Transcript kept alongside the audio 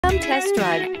Come test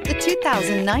drive the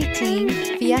 2019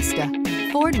 Fiesta.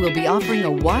 Ford will be offering a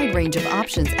wide range of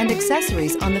options and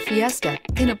accessories on the Fiesta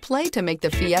in a play to make the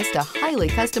Fiesta highly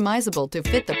customizable to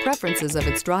fit the preferences of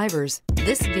its drivers.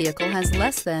 This vehicle has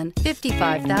less than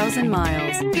 55,000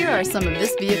 miles. Here are some of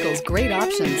this vehicle's great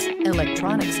options: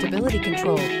 electronic stability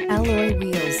control, alloy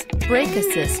wheels, brake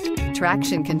assist,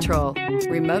 traction control,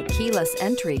 remote keyless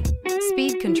entry,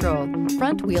 speed control,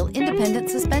 front wheel independent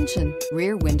suspension,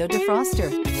 rear window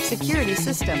defroster, security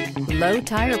system, low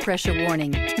tire pressure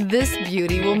warning. This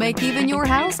beauty will make even your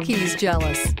house keys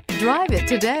jealous. Drive it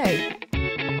today.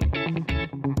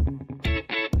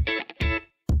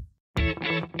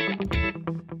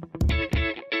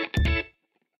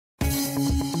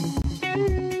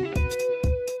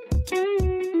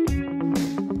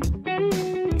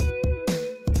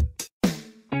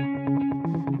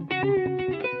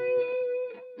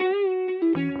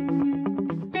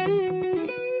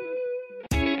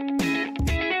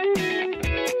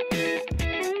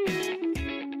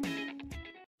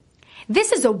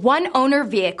 This is a one-owner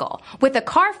vehicle with a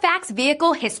Carfax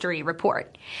Vehicle History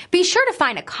Report. Be sure to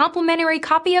find a complimentary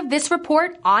copy of this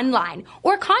report online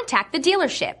or contact the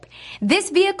dealership. This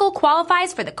vehicle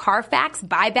qualifies for the Carfax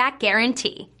Buyback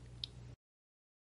Guarantee.